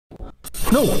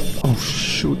No! Oh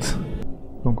shoot.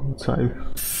 Don't go outside.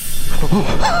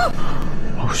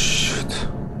 Oh, oh shoot.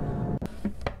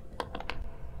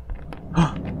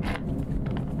 Oh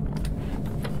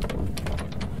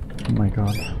my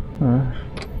god.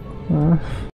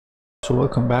 So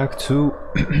welcome back to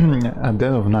A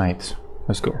Dead of Night.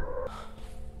 Let's go.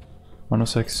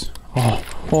 106.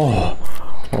 Oh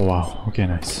wow. Okay,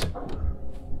 nice.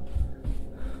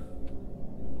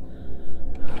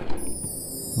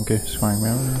 Okay, scrying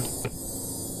mirror.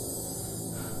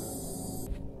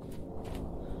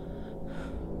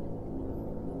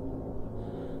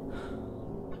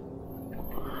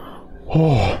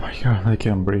 Oh my god, I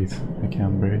can't breathe. I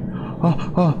can't breathe.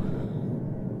 Oh.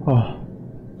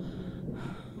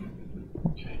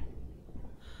 Okay.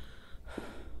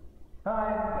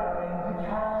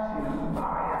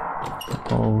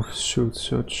 Oh, shoot.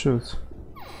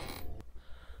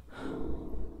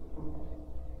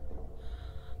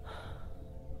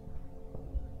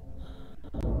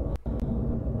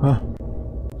 Huh.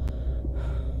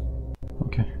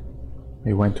 Okay.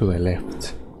 He went to the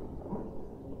left.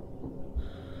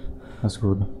 That's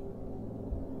good.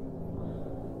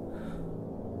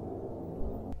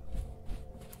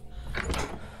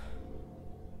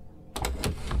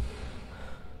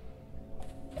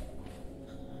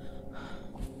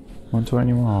 One to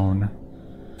anyone.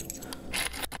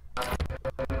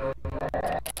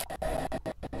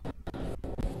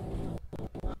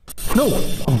 No!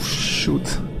 Oh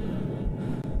shoot.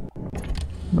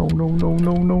 No.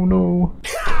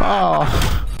 Ah!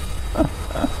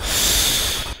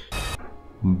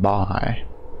 Bye.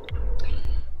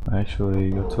 I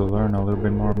actually got to learn a little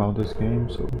bit more about this game,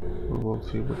 so we'll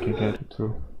see if we can get it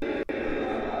through.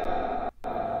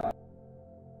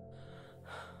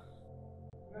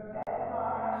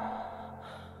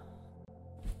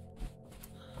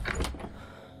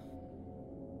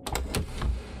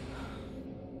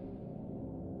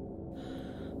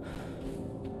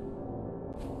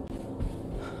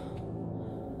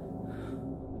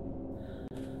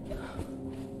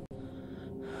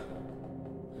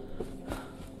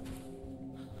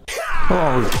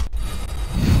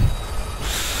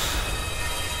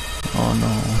 Oh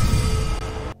no.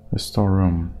 The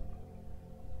storeroom.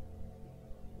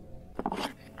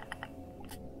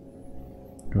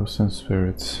 Ghosts and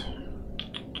spirits.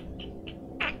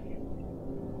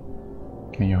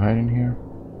 Can you hide in here?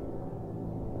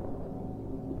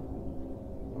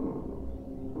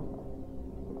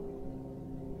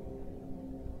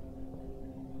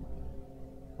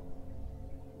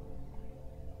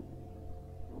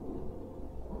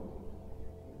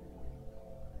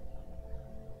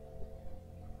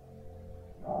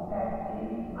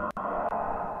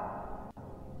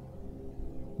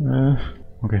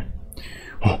 Okay.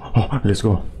 Oh, let's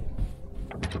go.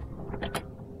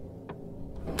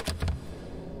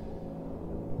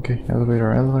 Okay,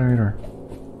 elevator.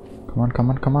 Come on.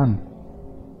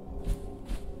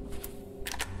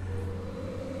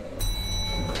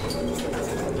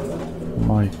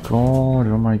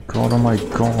 Oh my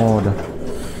god.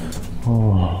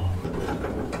 Oh.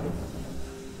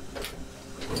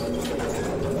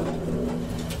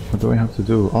 What do I have to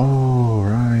do? Oh,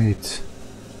 right.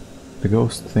 The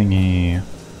ghost thingy.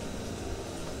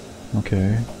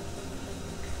 Okay.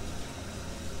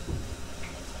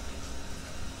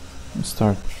 Let's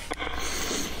start.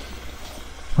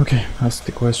 Okay, ask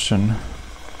the question.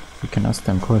 You can ask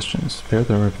them questions. Pair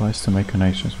their replies to make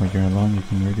connections. When you're alone, you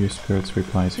can review spirits'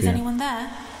 replies here. Is anyone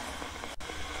there?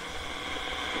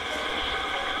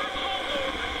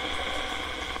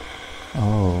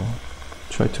 Oh.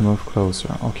 Try to move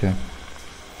closer. Okay.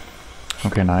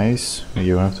 Okay, nice.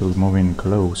 You have to move in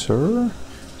closer.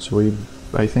 So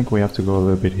I think we have to go a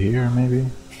little bit here, maybe.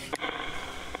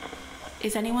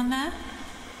 Is anyone there?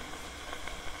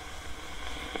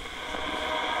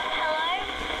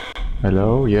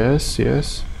 Hello? Yes.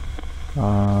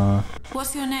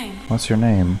 What's your name? What's your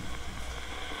name?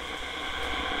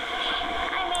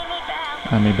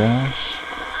 I'm Amy Bell?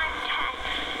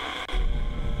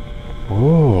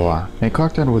 Oh, a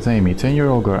cock time with Amy.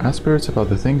 10-year-old girl. Ask spirits about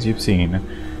the things you've seen.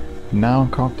 Now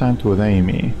cock time with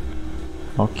Amy.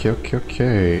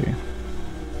 Okay.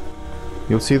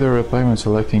 You'll see the reply when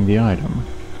selecting the item.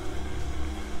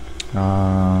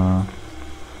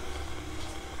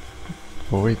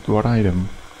 Oh wait, what item?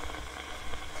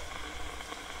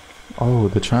 Oh,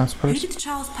 the transfer. Who did the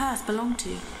child's purse belong to?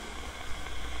 It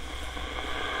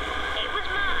was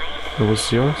mine. It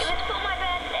was yours? It was for my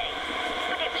birthday,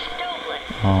 but it was stolen.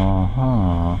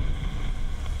 Uh-huh.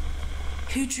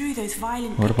 Who drew those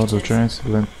violent What about the pictures?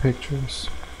 translucent pictures?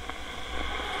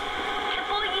 The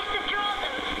boy used to draw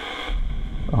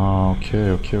them.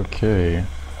 Okay.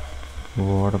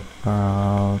 What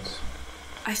about...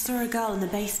 I saw a girl in the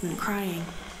basement crying.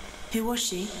 Who was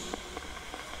she? It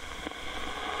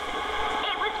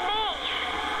was me.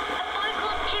 A boy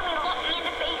called Jimmy locked me in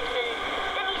the basement.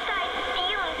 Then he started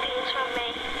stealing things from me.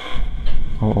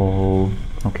 Oh,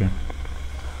 okay.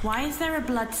 Why is there a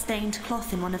blood-stained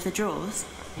cloth in one of the drawers?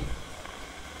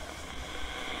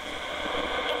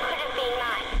 It couldn't be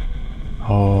mine.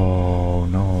 Oh,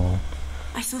 no.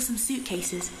 I saw some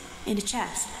suitcases in a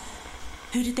chest.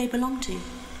 Who did they belong to?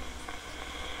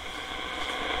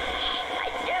 I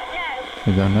don't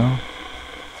know. You don't know?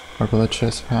 What about the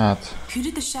chest hat? Who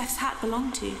did the chef's hat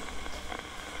belong to?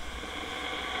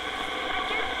 I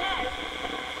don't know.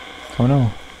 Oh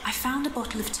no. I found a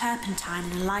bottle of turpentine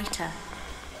and a lighter.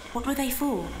 What were they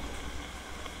for?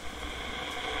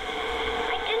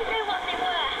 I didn't know what they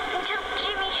were until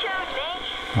Jimmy showed me.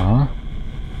 Huh?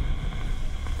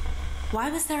 Why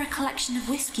was there a collection of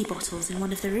whiskey bottles in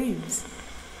one of the rooms?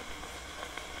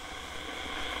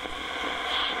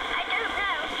 I don't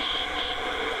know.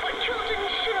 But children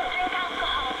shouldn't drink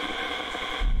alcohol.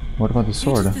 What about the Who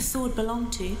sword? does the sword belong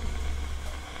to? Jimmy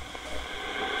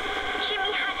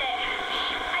had it.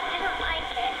 I didn't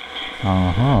like it.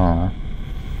 Uh-huh.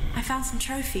 I found some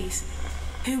trophies.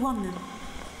 Who won them?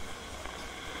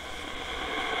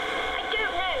 I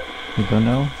don't know. You don't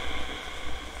know?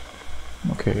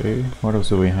 Okay, what else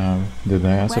do we have? The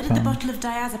Where did the diazepam? bottle of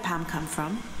diazepam come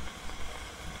from?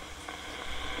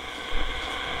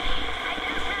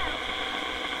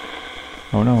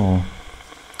 I don't know.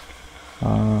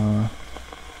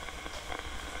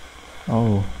 Oh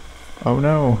no. Oh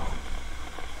no.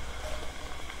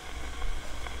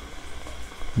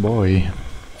 Boy.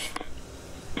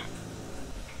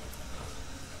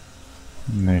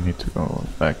 They need to go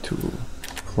back to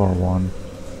floor 1.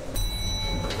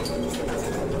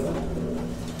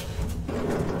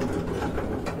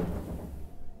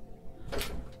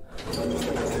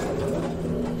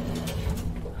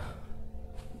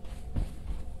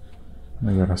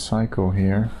 We got a psycho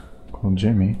here called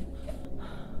Jimmy.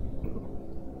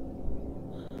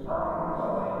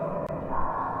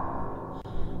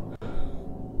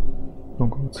 Don't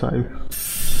go outside.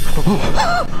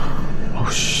 Oh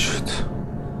shit.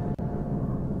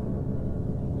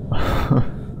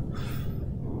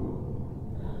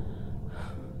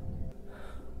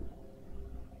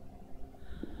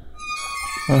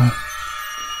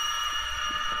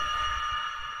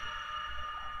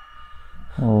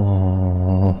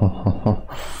 Oh,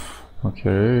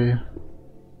 okay.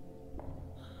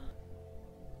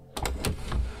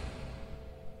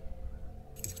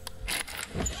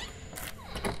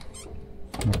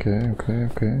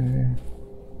 Okay.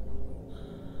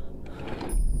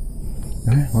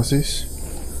 What's this?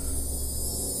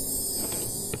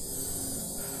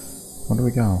 Where do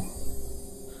we go?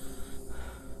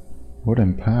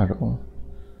 Wooden paddle.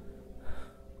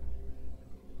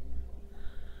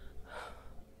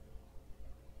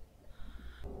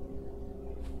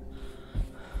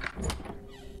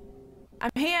 I'm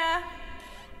here!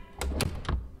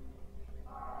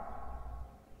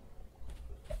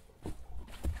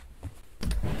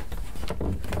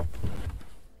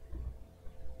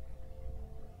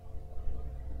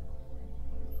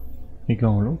 You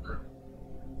go look.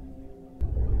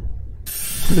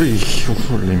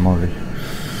 Holy moly.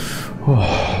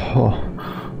 Oh.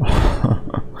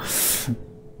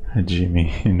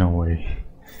 Jimmy, no way.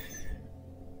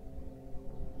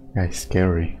 Guy's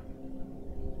scary.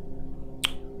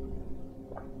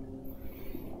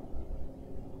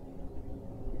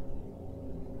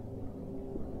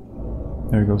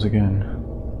 There he goes again.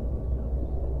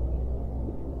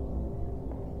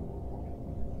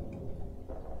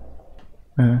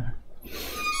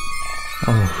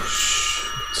 Oh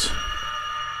shit.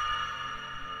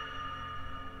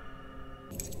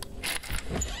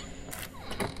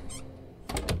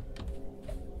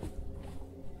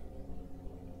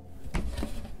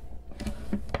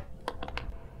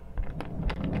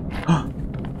 Oh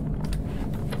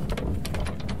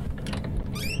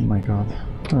my god.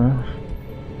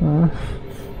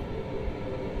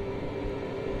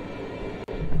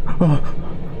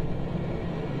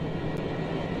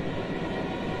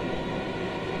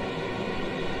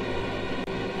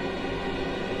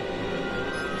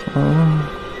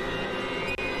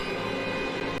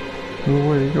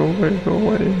 Go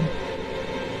away.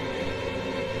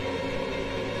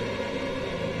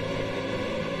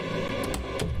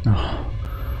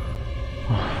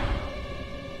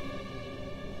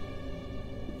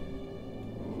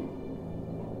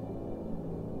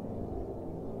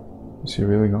 Is he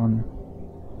really gone?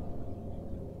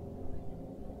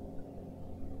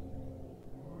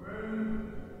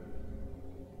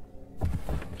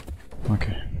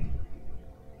 Okay.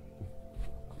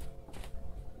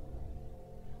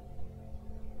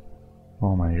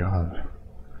 Oh my god.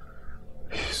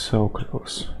 So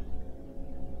close.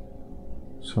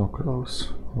 So close.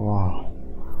 Wow.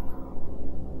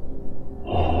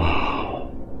 Oh,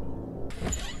 wow.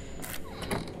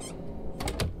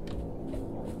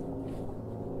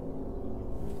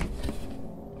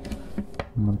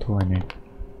 What do I need?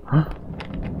 Huh?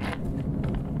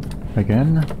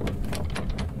 Again?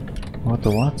 What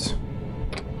the what?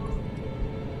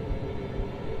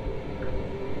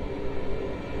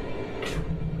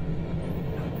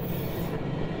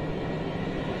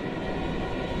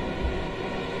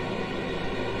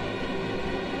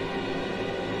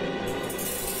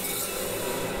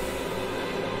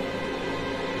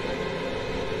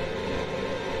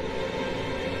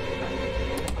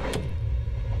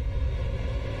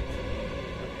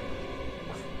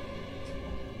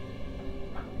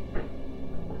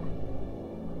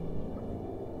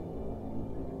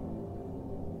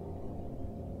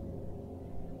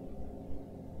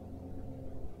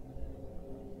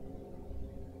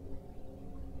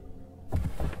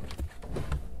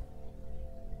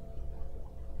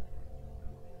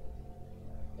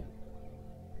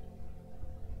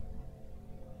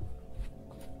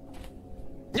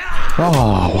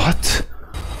 Oh, what?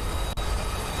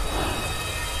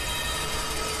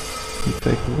 He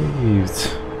take leaves.